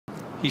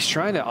He's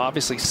trying to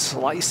obviously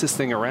slice this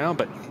thing around,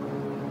 but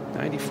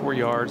 94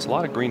 yards, a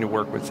lot of green to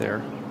work with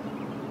there.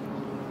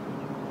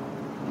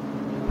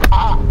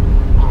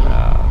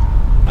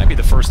 Might be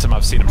the first time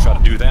I've seen him try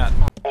to do that.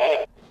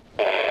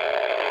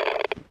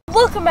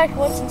 Welcome back to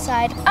What's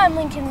Inside. I'm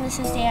Lincoln and this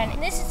is Dan.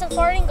 And this is a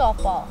farting golf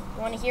ball.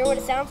 You want to hear what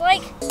it sounds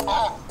like?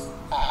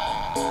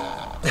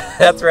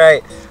 That's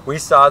right. We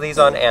saw these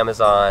on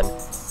Amazon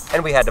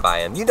and we had to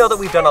buy them. You know that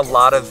we've done a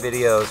lot of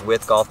videos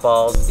with golf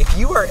balls. If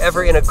you are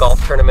ever in a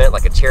golf tournament,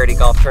 like a charity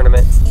golf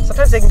tournament,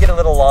 sometimes they can get a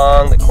little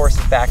long, the course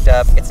is backed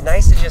up. It's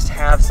nice to just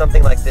have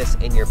something like this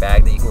in your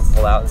bag that you can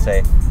pull out and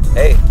say,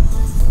 hey,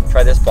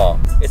 try this ball.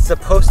 It's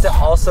supposed to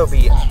also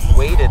be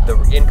weighted the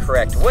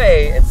incorrect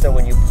way, and so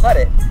when you putt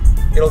it,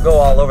 it'll go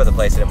all over the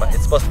place, and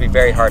it's supposed to be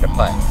very hard to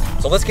putt.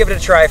 So let's give it a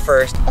try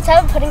first. Let's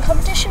have a putting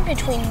competition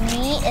between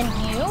me and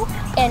you,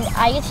 and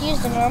I get to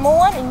use the normal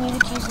one, and you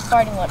get to use the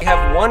farting one. We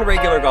have one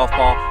regular golf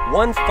ball,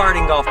 one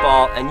farting golf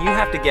ball, and you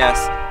have to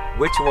guess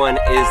which one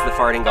is the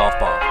farting golf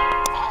ball.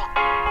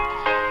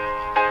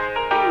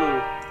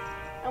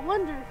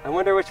 I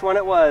wonder which one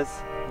it was.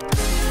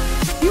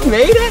 You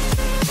made it?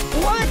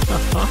 What?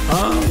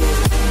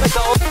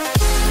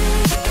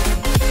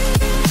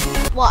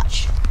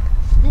 Watch.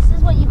 This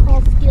is what you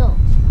call skill.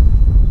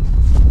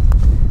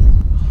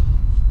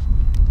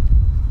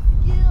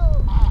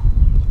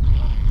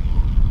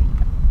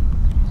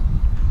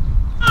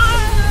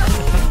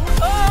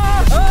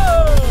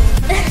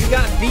 You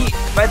got beat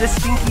by the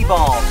stinky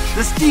ball.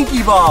 The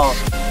stinky ball.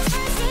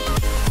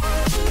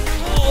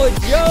 Oh,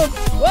 it jumped.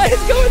 What is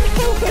going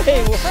that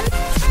way? What?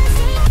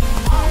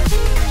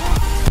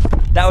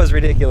 That was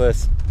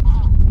ridiculous.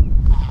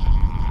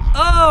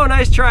 Oh,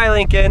 nice try,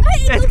 Lincoln.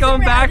 It's going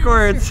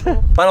backwards.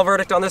 Final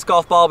verdict on this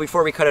golf ball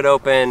before we cut it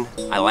open.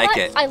 I like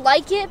it. I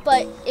like it,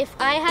 but if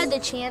I had the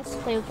chance to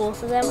play with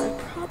both of them, I'd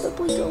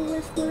probably go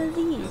with one of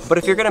these. But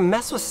if you're gonna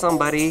mess with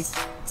somebody,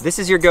 this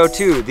is your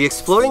go-to. The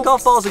exploding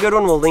golf ball is a good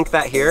one. We'll link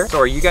that here. So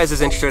are you guys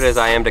as interested as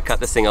I am to cut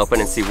this thing open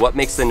and see what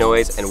makes the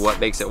noise and what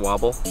makes it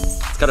wobble?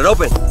 Let's cut it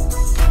open.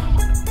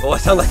 Oh,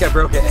 it sounds like I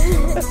broke it.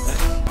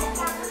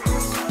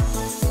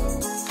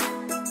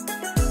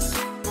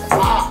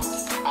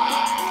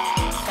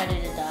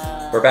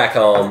 We're back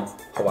home.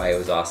 Hawaii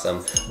was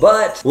awesome.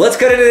 But let's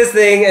cut into this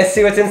thing and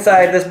see what's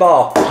inside this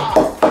ball.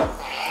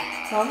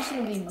 I'm just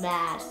gonna be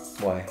mad.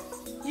 Why?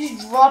 You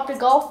just dropped a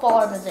golf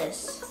ball into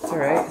this. It's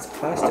alright, it's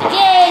plastic.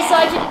 Yay, so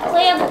I can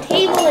play on the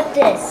table with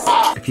this.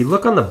 If you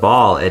look on the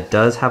ball, it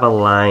does have a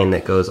line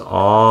that goes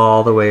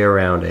all the way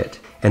around it.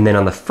 And then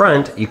on the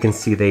front, you can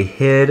see they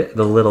hid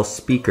the little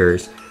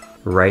speakers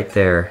right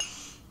there.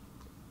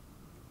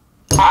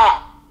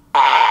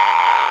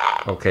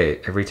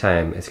 Okay, every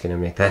time it's gonna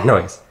make that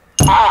noise.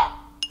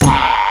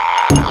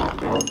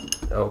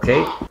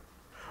 Okay.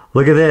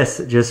 Look at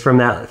this, just from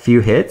that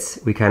few hits,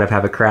 we kind of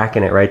have a crack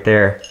in it right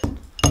there.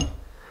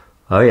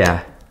 Oh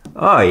yeah.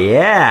 Oh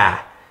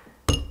yeah!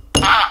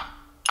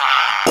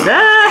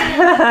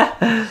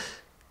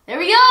 There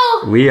we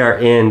go! We are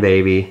in,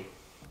 baby.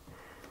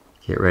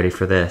 Get ready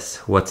for this.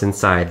 What's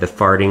inside the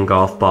farting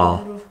golf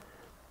ball?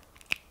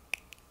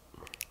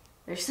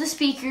 There's the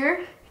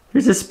speaker.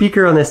 There's a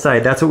speaker on this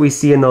side. That's what we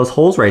see in those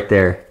holes right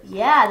there.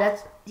 Yeah,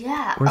 that's,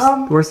 yeah.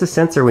 Where's the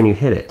sensor when you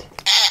hit it?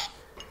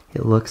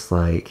 It looks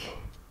like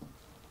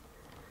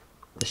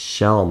the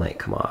shell might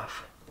come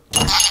off.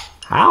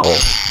 How?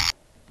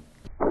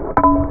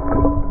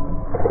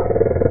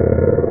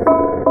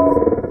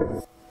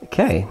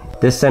 Okay,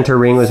 this center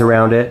ring was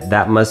around it.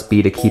 That must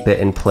be to keep it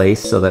in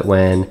place so that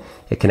when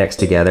it connects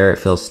together, it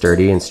feels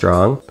sturdy and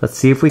strong. Let's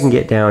see if we can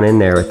get down in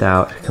there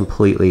without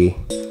completely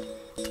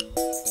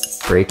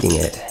breaking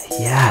it.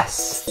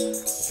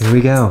 Yes, here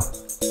we go.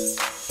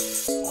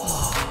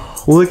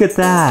 Oh, look at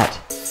that.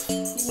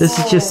 This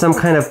is just some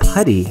kind of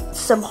putty.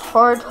 Some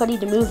hard putty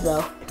to move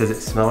though. Does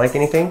it smell like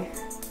anything?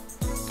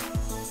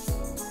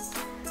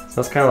 It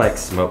smells kind of like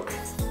smoke.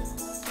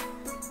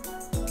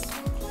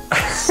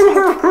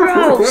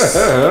 Gross.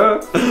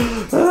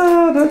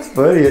 Ah, that's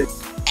funny.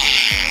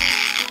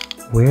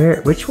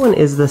 Which one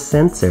is the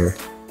sensor?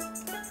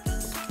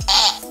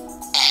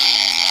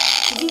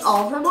 You think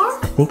all of them are?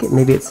 I think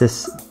maybe it's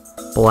this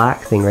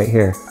black thing right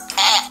here.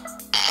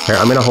 Here,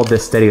 I'm gonna hold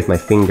this steady with my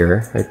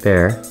finger right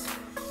there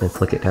and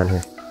flick it down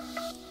here.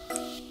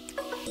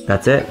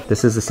 That's it.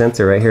 This is the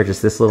sensor right here,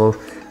 just this little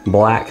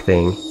black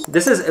thing.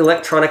 This is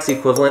electronics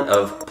equivalent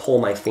of pull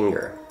my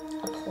finger.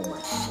 A pull my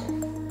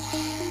finger.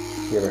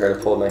 You ever heard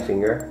of pull my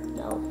finger?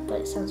 No,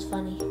 but it sounds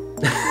funny.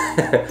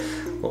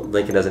 Well,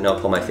 Lincoln doesn't know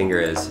what pull my finger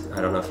is. I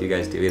don't know if you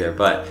guys do either,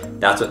 but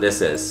that's what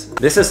this is.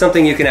 This is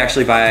something you can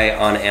actually buy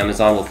on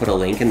Amazon. We'll put a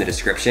link in the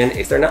description.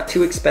 If they're not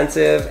too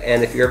expensive,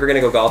 and if you're ever gonna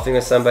go golfing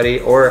with somebody,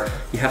 or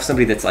you have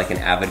somebody that's like an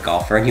avid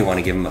golfer and you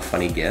wanna give them a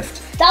funny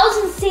gift. That was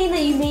insane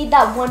that you made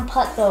that one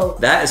putt though.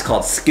 That is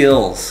called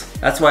skills.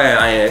 That's why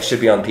I should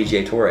be on the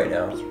PGA Tour right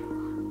now.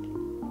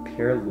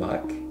 Pure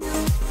luck.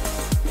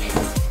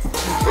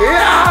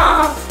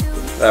 Yeah!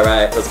 All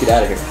right, let's get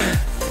out of here.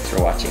 Thanks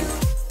for watching.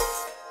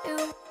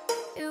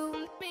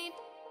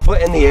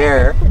 foot in the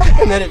air,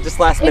 and then it just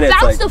last minute. It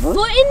bounced like, a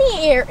foot in the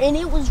air, and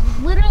it was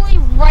literally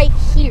right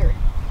here.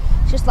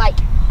 Just like,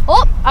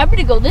 oh, I'm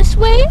gonna go this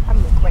way.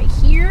 I'm gonna go right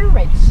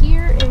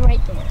here, and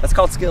right there. That's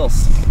called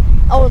skills.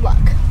 Oh, luck.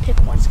 Pick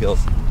one.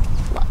 Skills.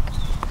 Luck.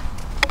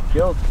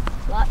 Skills.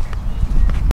 Luck.